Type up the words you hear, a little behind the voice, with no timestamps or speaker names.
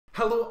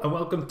Hello and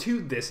welcome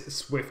to this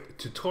Swift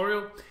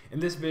tutorial.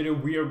 In this video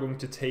we are going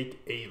to take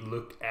a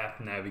look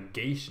at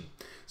navigation.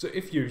 So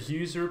if your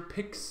user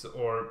picks,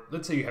 or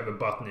let's say you have a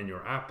button in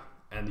your app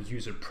and the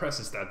user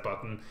presses that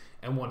button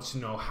and wants to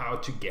know how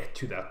to get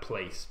to that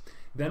place,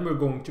 then we're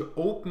going to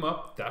open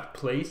up that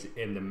place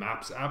in the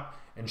Maps app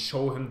and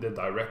show him the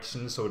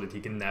direction so that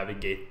he can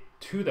navigate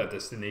to that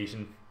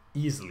destination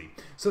easily.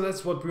 So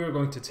that's what we're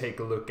going to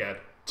take a look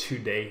at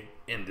today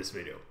in this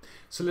video.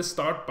 So let's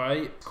start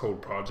by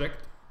Code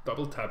project.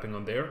 Double tapping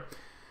on there.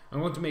 I'm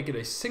going to make it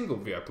a single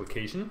view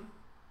application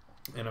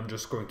and I'm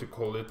just going to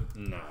call it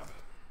nav.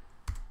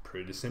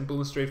 Pretty simple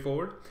and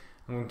straightforward.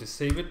 I'm going to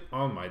save it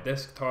on my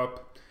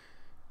desktop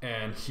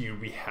and here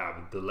we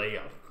have the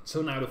layout.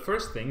 So now the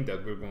first thing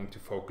that we're going to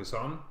focus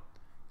on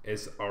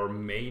is our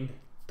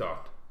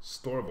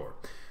main.storyboard.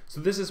 So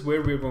this is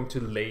where we're going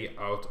to lay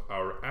out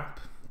our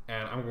app,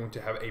 and I'm going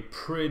to have a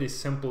pretty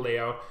simple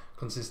layout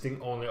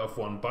consisting only of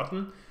one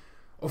button.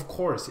 Of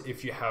course,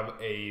 if you have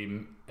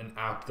an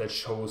app that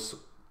shows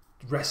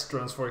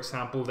restaurants, for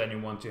example, then you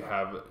want to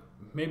have,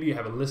 maybe you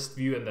have a list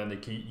view and then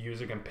the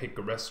user can pick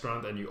a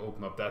restaurant and you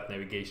open up that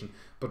navigation.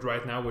 But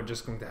right now we're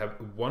just going to have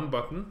one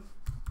button.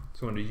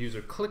 So when the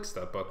user clicks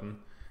that button,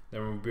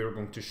 then we're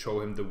going to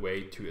show him the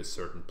way to a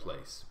certain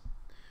place.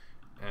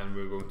 And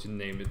we're going to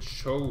name it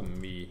show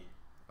me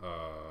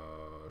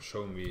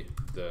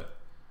the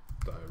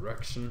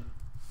direction,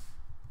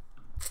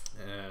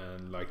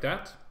 and like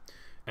that.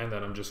 And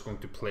then I'm just going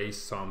to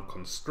place some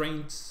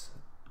constraints,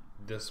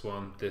 this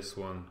one, this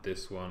one,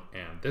 this one,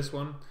 and this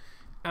one,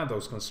 and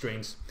those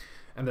constraints.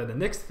 And then the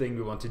next thing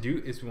we want to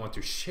do is we want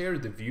to share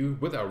the view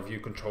with our view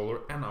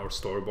controller and our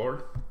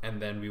storyboard,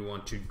 and then we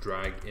want to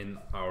drag in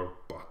our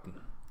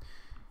button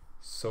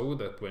so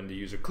that when the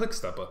user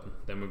clicks that button,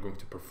 then we're going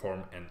to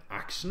perform an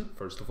action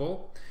first of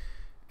all,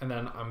 and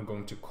then I'm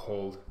going to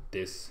call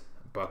this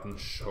button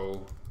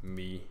show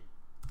me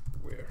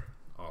where.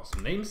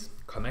 Awesome names,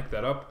 connect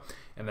that up,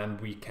 and then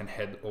we can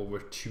head over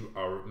to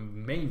our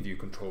main view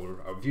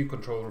controller, our view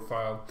controller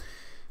file,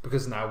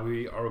 because now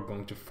we are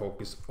going to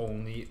focus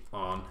only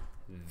on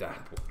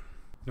that one.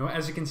 Now,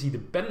 as you can see, the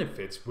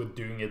benefits with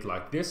doing it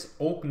like this,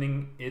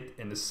 opening it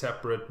in a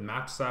separate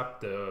Maps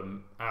app, the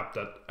app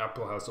that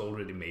Apple has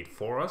already made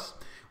for us.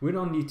 We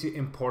don't need to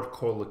import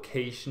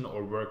co-location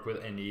or work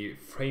with any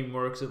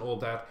frameworks and all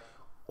that.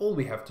 All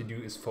we have to do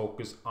is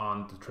focus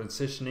on the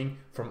transitioning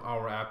from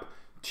our app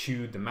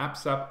to the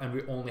Maps app, and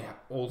we only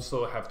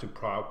also have to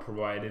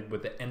provide it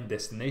with the end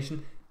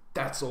destination.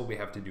 That's all we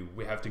have to do.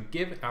 We have to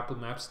give Apple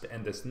Maps the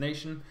end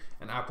destination,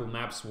 and Apple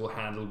Maps will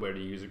handle where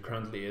the user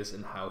currently is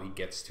and how he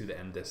gets to the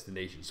end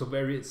destination. So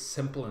very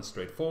simple and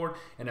straightforward,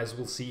 and as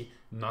we'll see,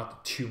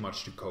 not too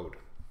much to code.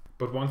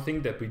 But one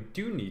thing that we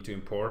do need to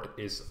import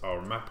is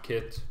our map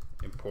kit.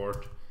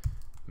 Import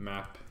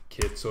map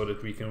kit so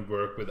that we can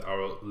work with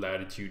our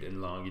latitude and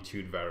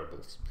longitude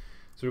variables.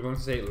 So we're going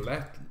to say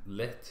let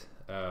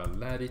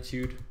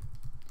latitude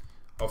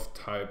of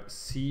type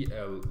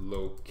CL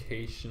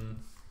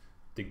location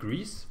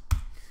degrees.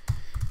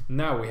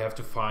 Now we have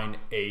to find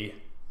a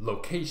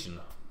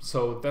location.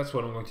 So that's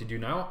what I'm going to do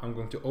now. I'm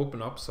going to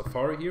open up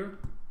Safari here,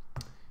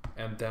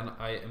 and then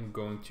I am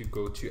going to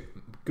go to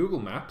Google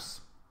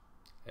Maps,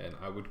 and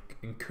I would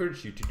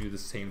encourage you to do the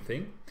same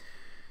thing,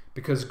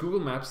 because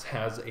Google Maps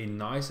has a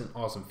nice and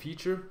awesome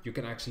feature. You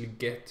can actually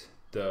get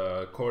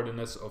the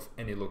coordinates of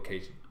any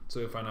location. So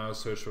if I now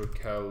search for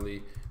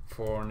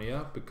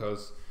California,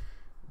 because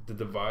the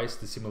device,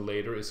 the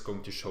simulator, is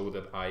going to show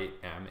that I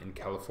am in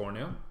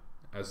California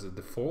as a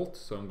default.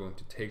 So I'm going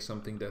to take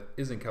something that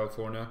is in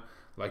California,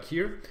 like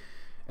here,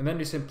 and then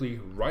you simply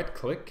right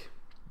click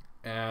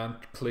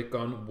and click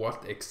on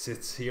what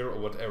exists here, or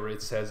whatever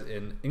it says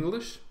in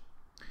English,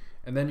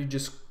 and then you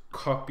just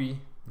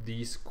copy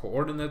these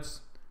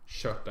coordinates,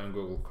 shut down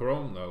Google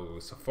Chrome, no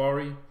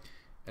Safari,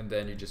 and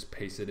then you just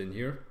paste it in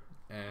here,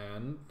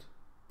 and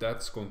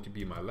that's going to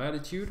be my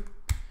latitude.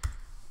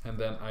 And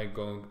then I'm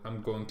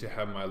going to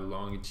have my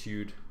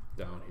longitude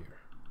down here.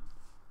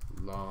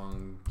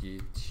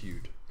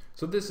 Longitude.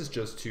 So this is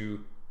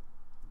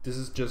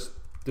just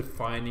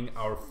defining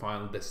our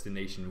final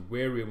destination,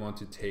 where we want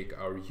to take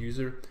our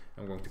user.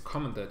 I'm going to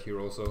comment that here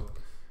also.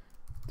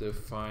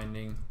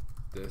 Defining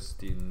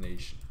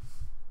destination.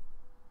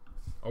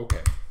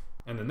 Okay.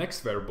 And the next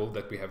variable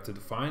that we have to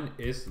define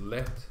is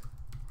let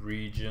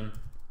region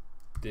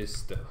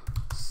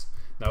distance.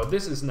 Now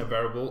this isn't a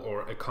variable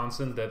or a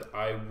constant that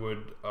I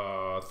would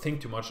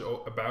think too much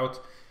about.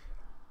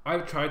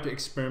 I've tried to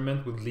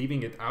experiment with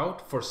leaving it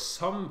out. For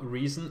some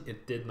reason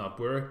it did not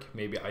work.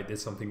 Maybe I did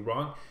something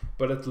wrong,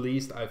 but at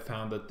least I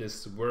found that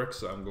this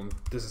works. So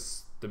this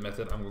is the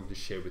method I'm going to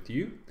share with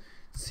you.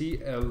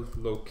 CL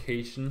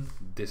location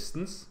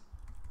distance.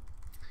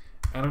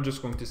 And I'm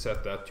just going to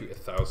set that to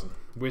 1000,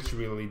 which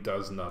really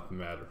does not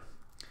matter.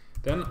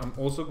 Then I'm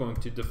also going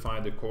to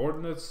define the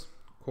coordinates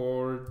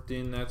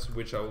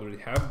which I already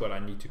have, but I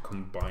need to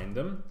combine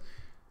them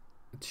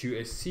to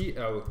a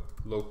CL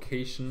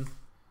location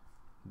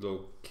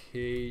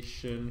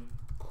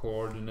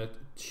coordinate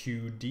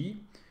 2D,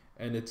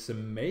 and it's a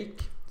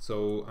make.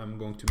 So I'm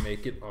going to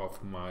make it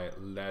of my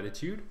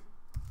latitude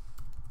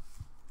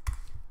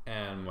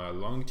and my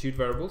longitude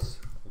variables,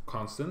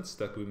 constants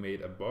that we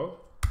made above.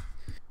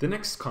 The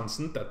next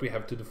constant that we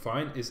have to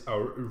define is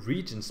our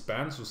region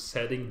span, so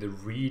setting the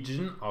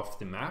region of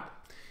the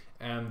map.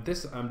 And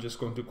this I'm just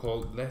going to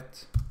call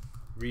let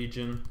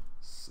region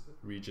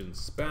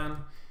span,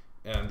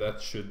 and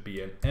that should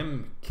be an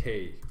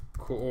MK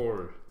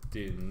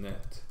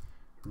coordinate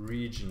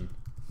region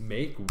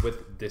make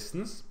with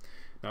distance.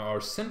 Now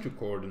our center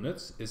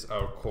coordinates is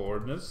our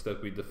coordinates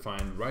that we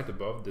define right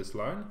above this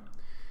line.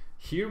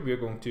 Here we are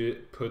going to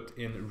put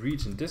in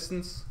region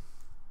distance,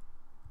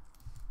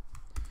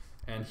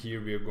 and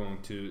here we are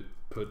going to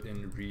put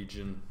in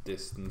region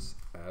distance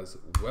as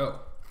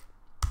well.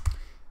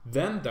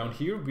 Then down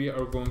here we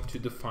are going to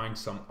define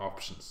some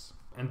options,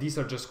 and these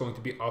are just going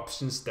to be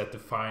options that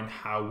define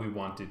how we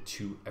want it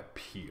to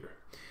appear.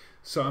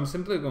 So I'm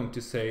simply going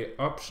to say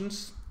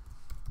options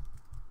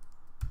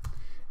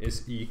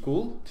is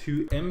equal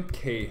to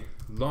MK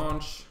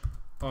launch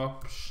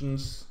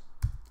options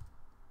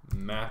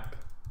map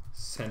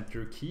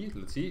center key.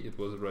 Let's see, it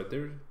was right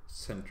there,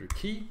 center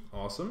key,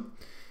 awesome.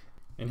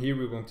 And here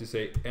we're going to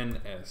say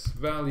NS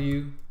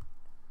value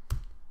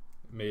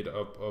made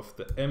up of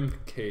the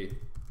MK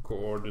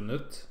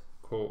coordinate,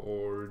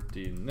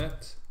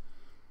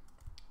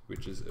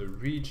 which is a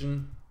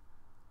region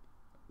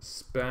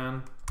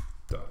span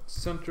dot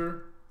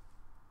center,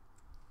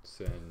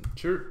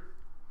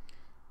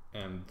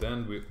 and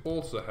then we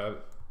also have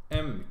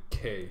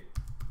MK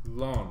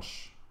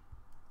launch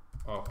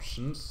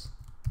options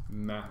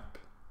map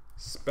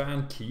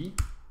span key,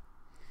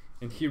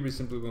 and here we're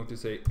simply going to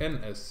say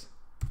NS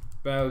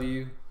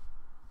value,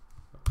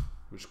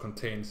 which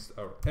contains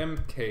our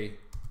MK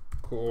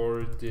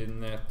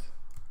coordinate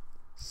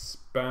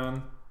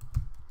span.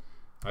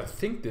 I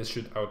think this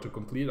should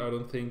autocomplete. I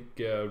don't think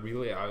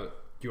really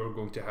you're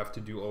going to have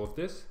to do all of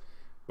this,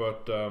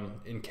 but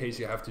in case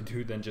you have to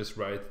do, then just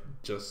write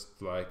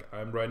just like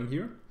I'm writing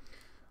here,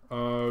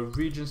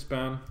 region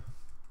span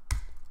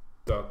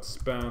dot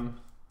span,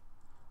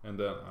 and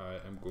then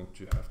I am going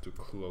to have to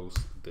close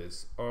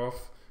this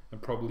off,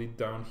 and probably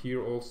down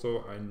here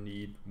also I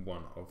need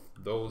one of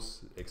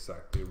those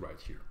exactly right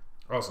here.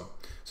 Awesome.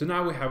 So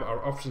now we have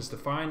our options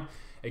defined.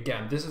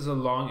 Again, this is a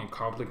long and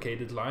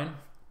complicated line.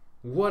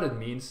 What it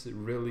means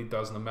really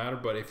doesn't matter,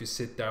 but if you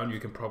sit down you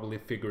can probably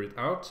figure it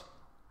out.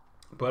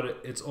 But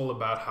it's all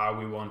about how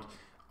we want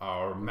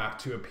our map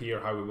to appear,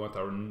 how we want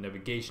our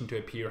navigation to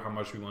appear, how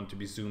much we want to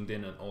be zoomed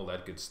in, and all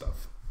that good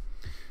stuff.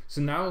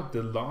 So now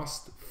the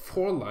last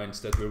 4 lines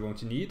that we're going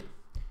to need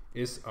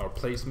is our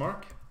place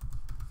mark.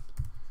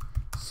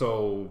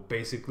 So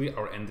basically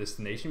our end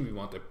destination, we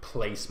want a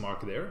place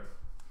mark there.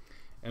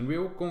 And we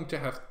are going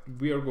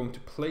to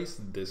place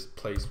this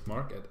place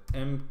mark at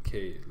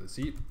MK. Let's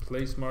see,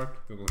 place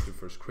mark. We're going to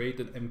first create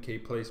an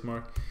MK place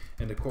mark,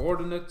 and the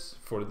coordinates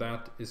for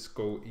that is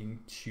going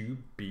to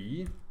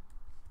be,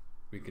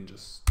 we can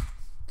just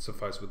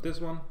suffice with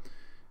this one.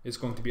 It's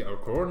going to be our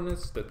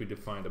coordinates that we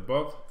defined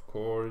above,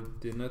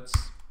 coordinates.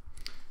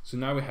 So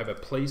now we have a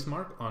place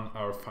mark on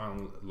our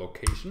final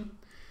location.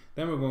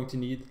 Then we're going to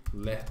need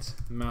let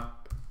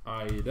map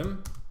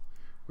item,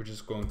 which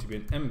is going to be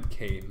an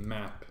MK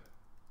map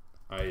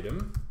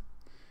item,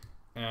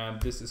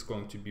 and this is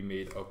going to be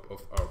made up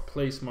of our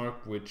place mark,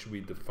 which we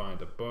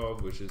defined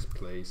above, which is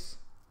place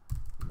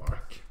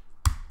mark.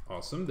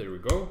 Awesome, there we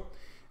go.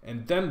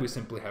 And then we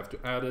simply have to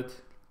add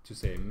it to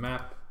say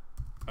map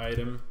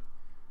item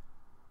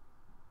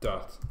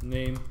dot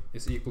name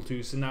is equal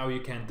to, so now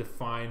you can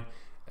define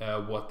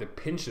what the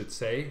pin should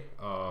say.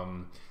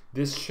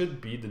 This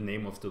should be the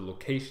name of the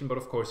location, but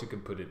of course you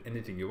can put in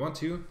anything you want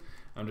to.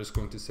 I'm just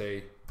going to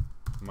say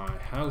my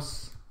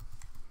house,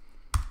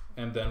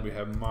 and then we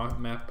have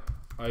map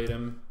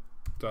item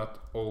dot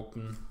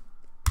open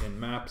in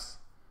maps,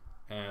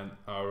 and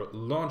our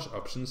launch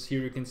options.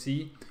 Here you can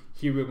see,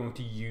 here we're going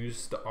to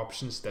use the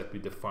options that we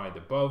defined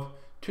above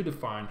to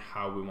define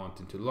how we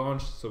want it to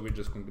launch. So we're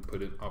just going to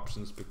put in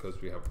options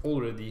because we have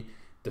already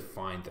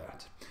defined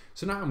that.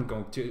 So now I'm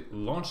going to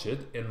launch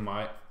it in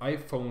my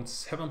iPhone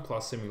 7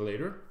 Plus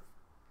simulator,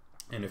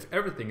 and if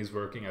everything is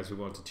working as we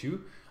want it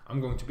to,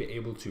 I'm going to be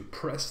able to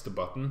press the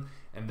button,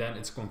 and then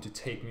it's going to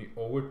take me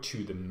over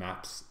to the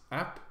Maps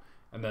app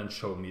and then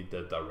show me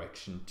the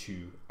direction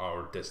to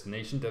our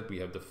destination that we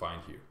have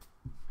defined here.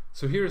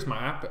 So here's my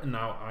app, and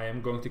now I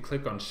am going to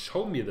click on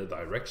show me the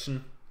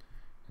direction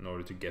in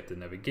order to get the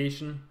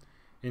navigation.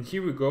 And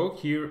here we go.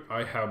 Here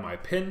I have my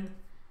pin,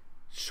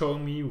 show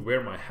me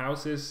where my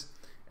house is,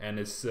 and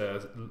it's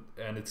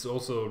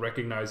also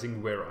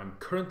recognizing where I'm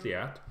currently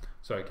at.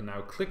 So I can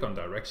now click on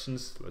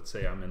directions. Let's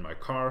say I'm in my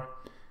car,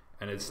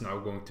 and it's now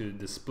going to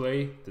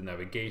display the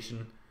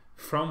navigation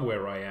from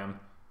where I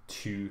am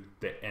to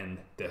the end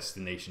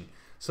destination.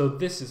 So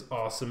this is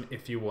awesome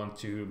if you want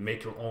to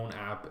make your own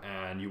app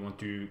and you want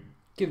to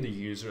give the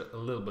user a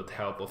little bit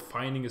help of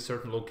finding a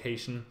certain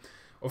location.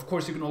 Of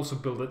course, you can also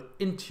build it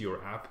into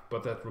your app,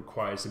 but that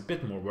requires a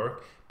bit more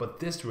work. But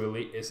this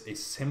really is a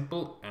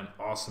simple and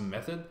awesome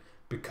method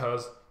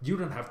because you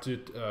don't have to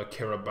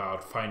care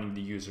about finding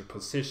the user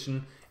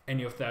position,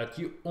 any of that.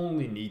 You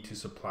only need to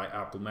supply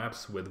Apple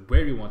Maps with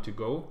where you want to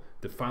go,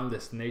 the final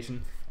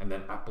destination, and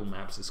then Apple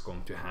Maps is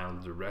going to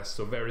handle the rest.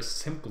 So very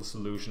simple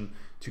solution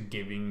to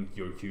giving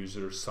your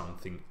users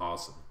something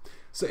awesome.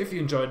 So if you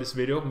enjoyed this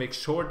video, make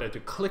sure that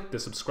you click the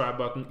subscribe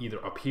button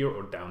either up here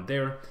or down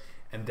there.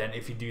 And then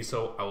if you do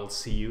so, I will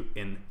see you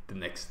in the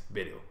next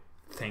video.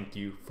 Thank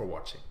you for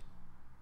watching.